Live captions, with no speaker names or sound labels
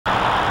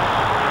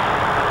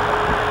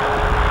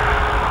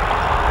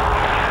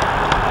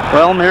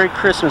Well, Merry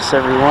Christmas,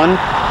 everyone.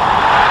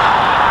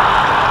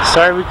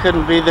 Sorry we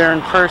couldn't be there in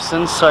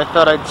person, so I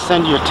thought I'd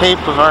send you a tape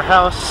of our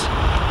house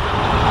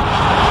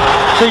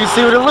so you can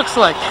see what it looks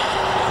like.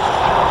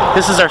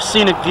 This is our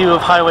scenic view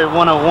of Highway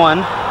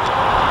 101.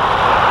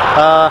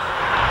 A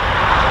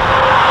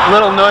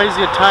little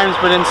noisy at times,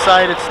 but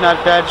inside it's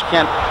not bad. You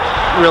can't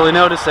really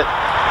notice it.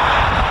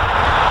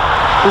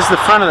 This is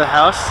the front of the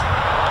house.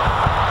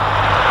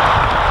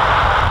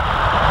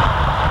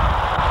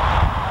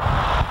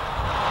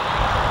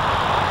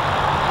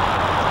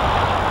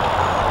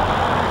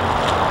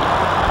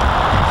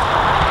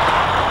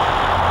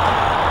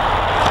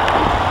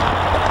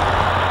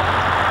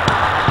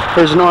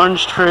 There's an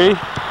orange tree,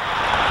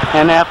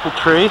 an apple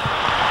tree.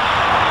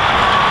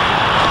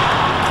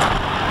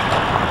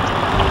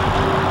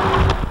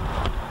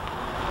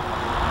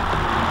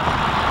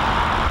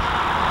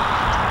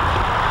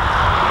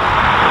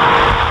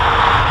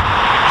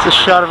 It's a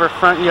shot of our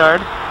front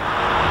yard.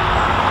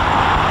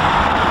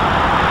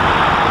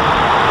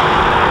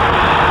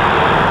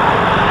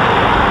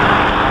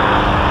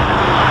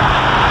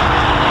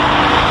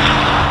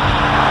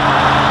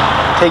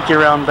 Take you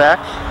around back.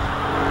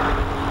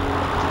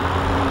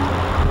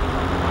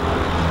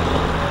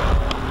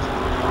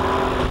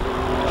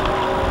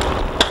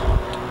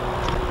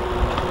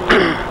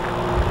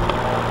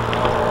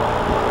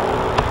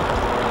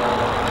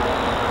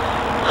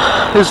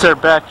 This is our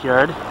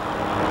backyard.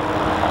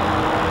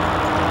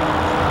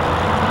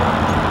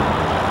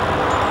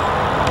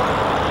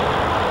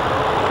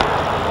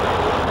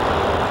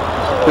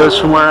 Goes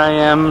from where I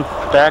am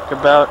back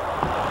about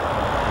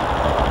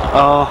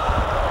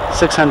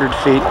 600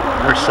 feet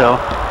or so,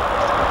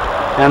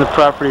 and the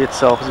property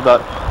itself is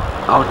about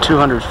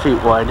 200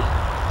 feet wide.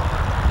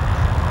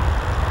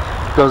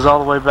 Goes all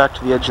the way back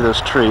to the edge of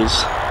those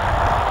trees.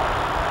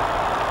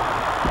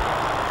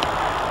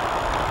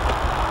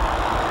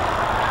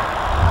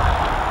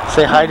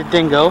 Say hi to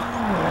Dingo.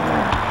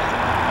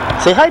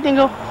 Say hi,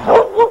 Dingo.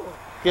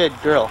 Good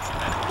girl.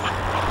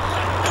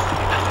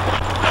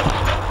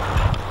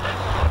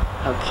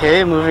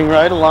 Okay, moving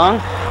right along.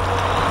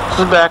 This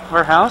is the back of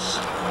our house.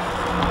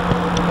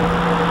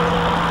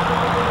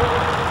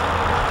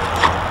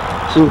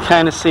 So you can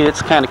kind of see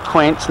it's kind of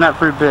quaint. It's not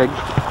very big.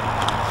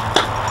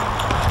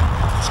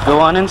 Let's go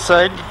on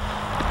inside.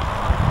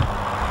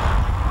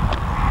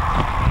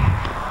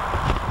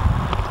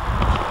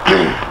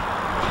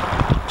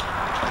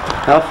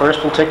 Now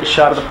first we'll take a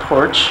shot of the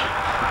porch.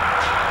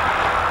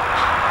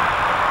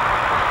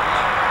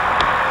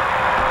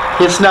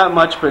 It's not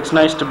much, but it's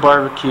nice to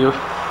barbecue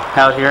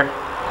out here.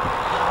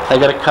 I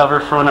got a cover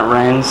for when it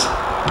rains.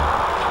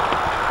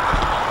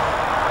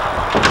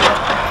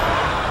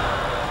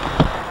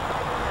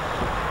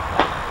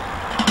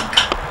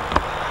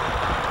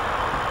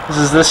 This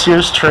is this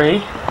year's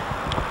tree.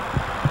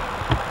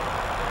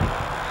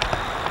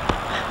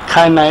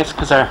 Kind of nice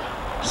because our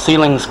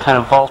ceiling's kind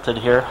of vaulted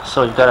here,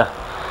 so we've got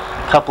a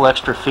couple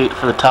extra feet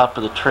for the top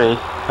of the tree.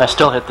 I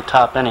still hit the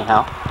top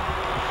anyhow.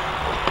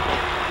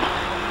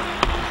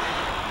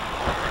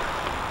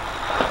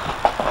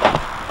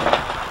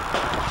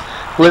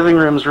 Living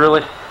room's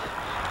really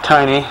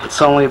tiny.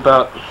 It's only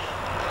about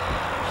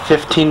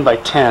 15 by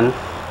 10.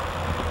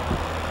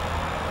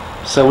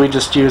 So we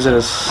just use it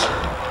as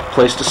a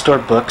place to store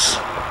books.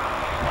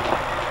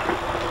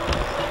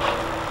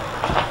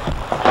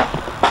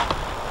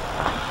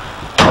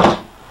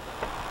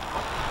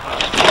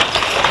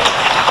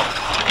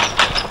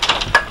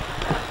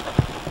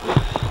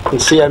 You can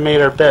see I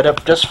made our bed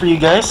up just for you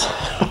guys.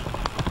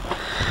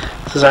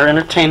 This is our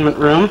entertainment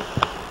room.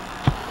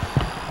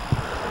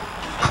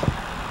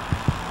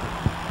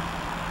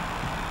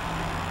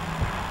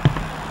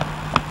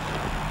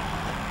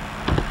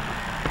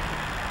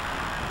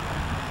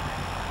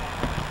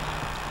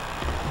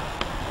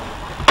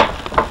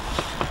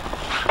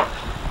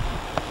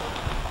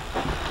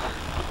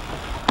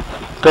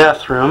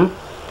 Bathroom.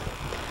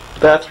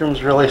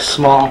 Bathroom's really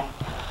small,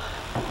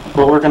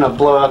 but we're going to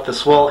blow out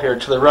this wall here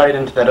to the right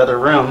into that other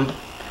room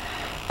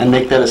and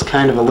make that as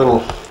kind of a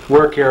little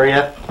work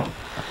area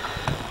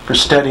for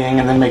studying,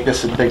 and then make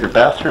this a bigger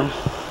bathroom.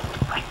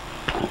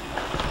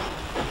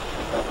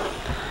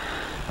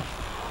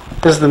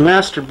 This is the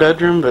master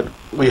bedroom, but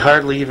we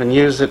hardly even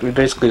use it. We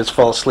basically just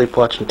fall asleep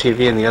watching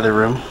TV in the other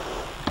room.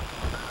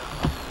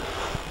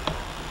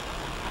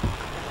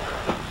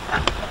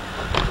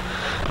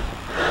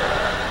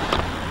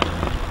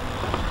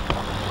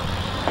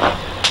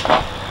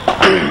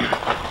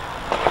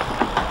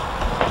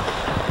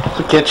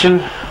 The kitchen.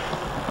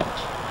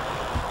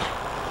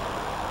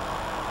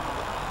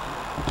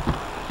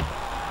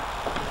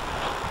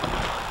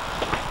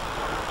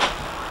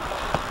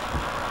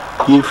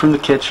 View from the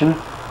kitchen.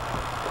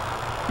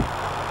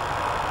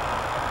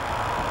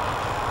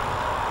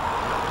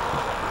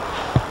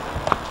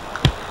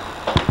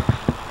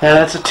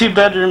 That's a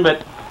 2-bedroom,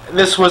 but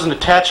this was an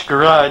attached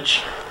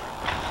garage,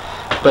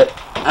 but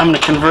I'm going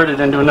to convert it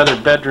into another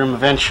bedroom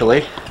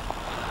eventually.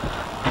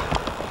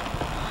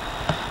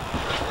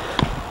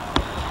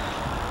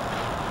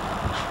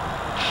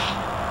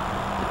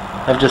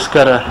 I've just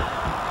got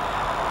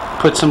to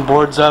put some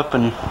boards up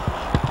and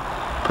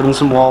put in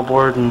some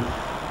wallboard and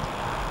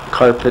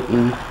carpet,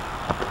 and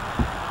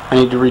I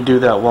need to redo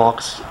that wall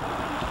 'cause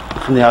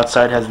from the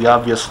outside has the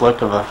obvious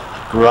look of a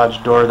garage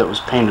door that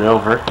was painted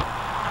over.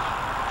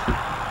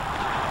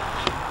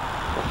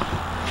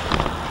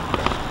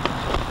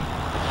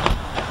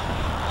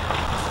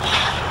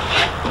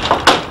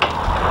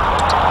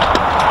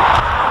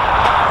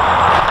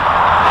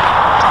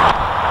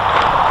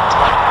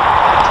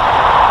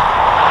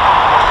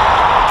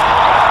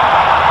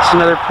 It's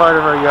another part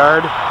of our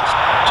yard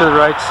to the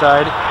right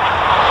side.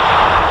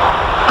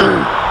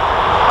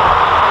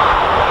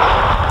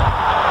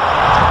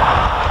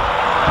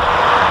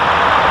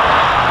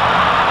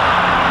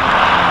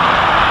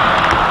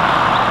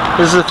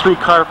 This is a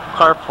 3-car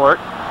carport.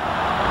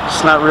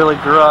 It's not really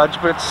garage,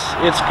 but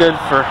it's good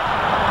for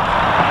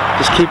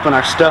just keeping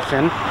our stuff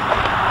in.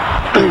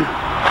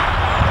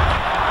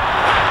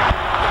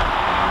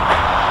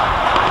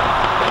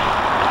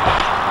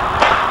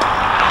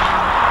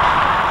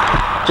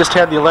 Just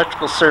had the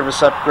electrical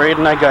service upgrade,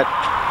 and I got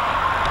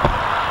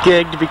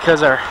gigged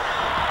because our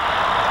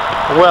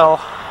well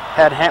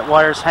had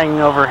wires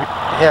hanging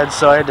overhead,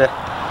 so I had to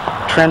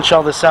trench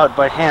all this out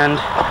by hand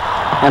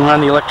and run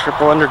the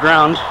electrical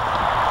underground.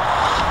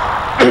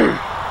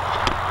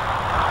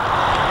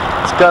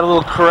 It's got a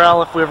little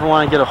corral if we ever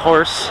want to get a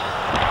horse.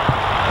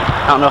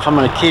 I don't know if I'm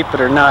going to keep it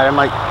or not. I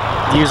might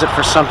use it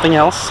for something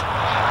else.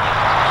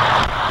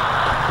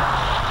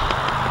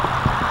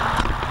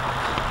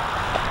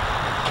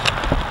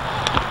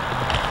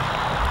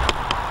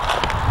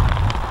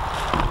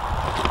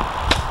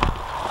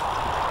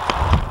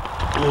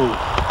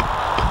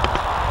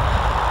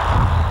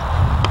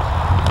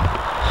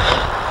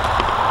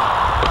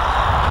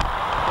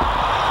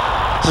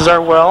 This is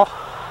our well,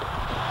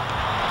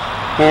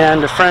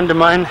 and a friend of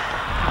mine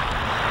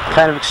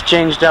kind of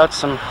exchanged out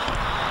some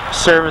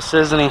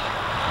services, and he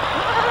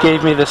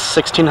gave me this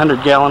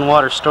 1,600 gallon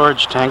water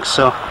storage tank,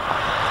 so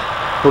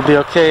we'll be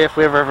okay if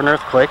we ever have an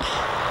earthquake.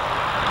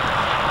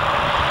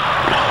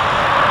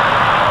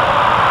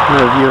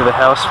 Another view of the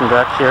house from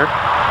back here.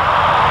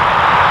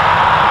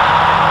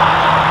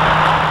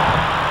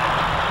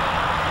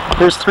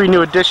 There's 3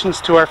 new additions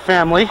to our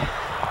family.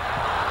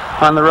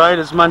 On the right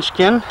is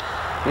Munchkin,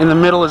 in the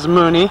middle is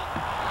Mooney,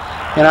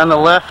 and on the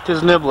left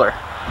is Nibbler.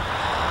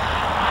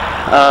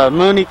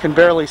 Mooney can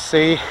barely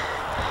see,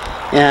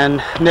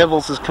 and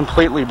Nibbles is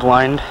completely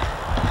blind,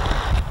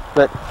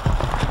 but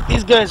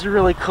these guys are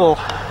really cool.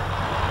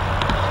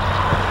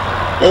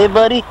 Hey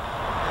buddy!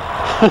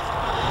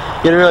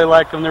 You'd really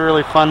like them, they're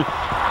really fun.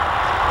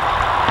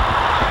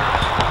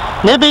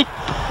 Nibby!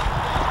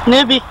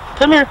 Nibby,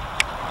 come here!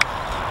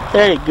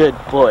 Very good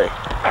boy.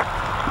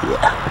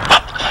 Yeah.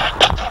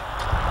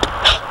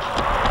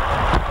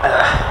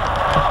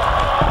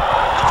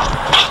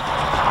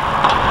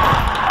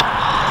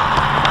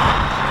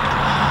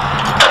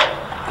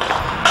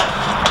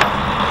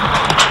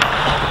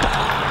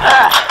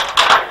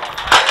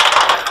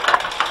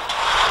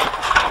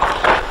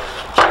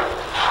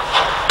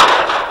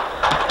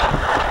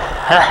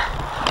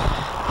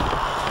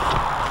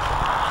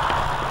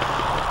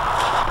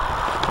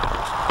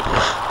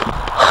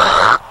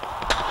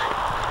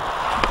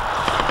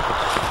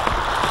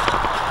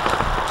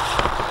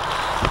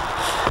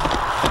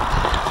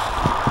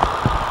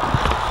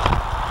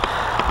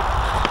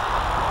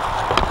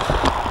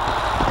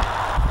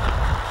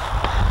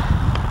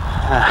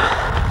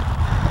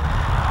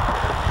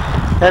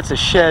 That's a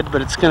shed,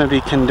 but it's going to be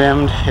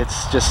condemned.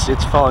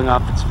 It's falling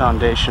off its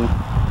foundation.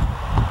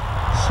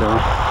 So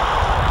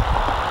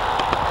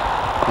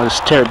I'll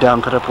just tear it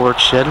down, put up a work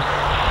shed.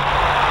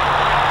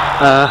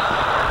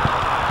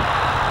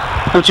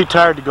 I'm too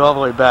tired to go all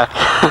the way back.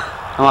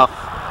 I'm off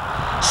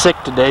sick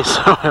today, so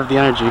I don't have the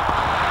energy.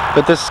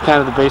 But this is kind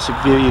of the basic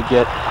view you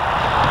get.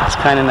 It's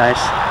kind of nice.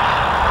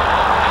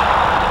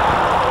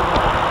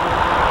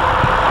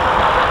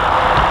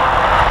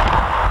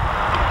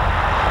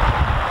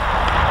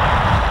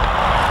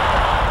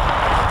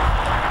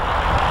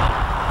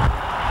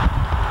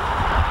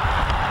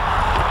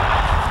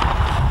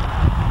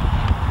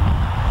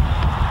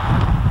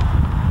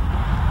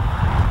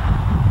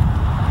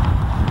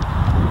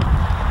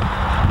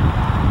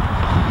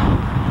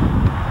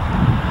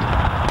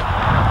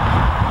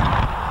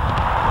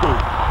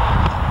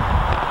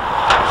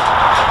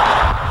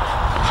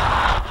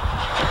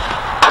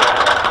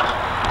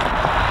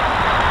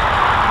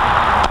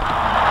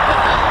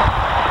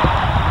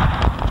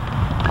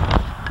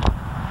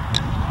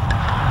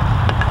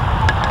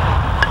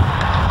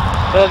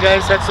 Well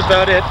guys, that's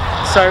about it.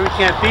 Sorry we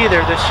can't be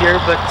there this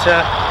year, but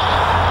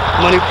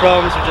money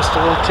problems are just a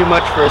little too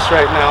much for us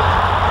right now.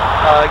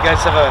 You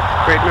guys have a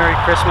great Merry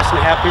Christmas and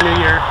a Happy New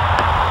Year.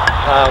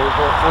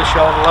 We wish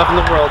you all the love in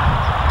the world.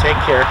 Take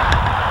care.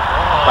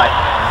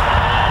 Bye.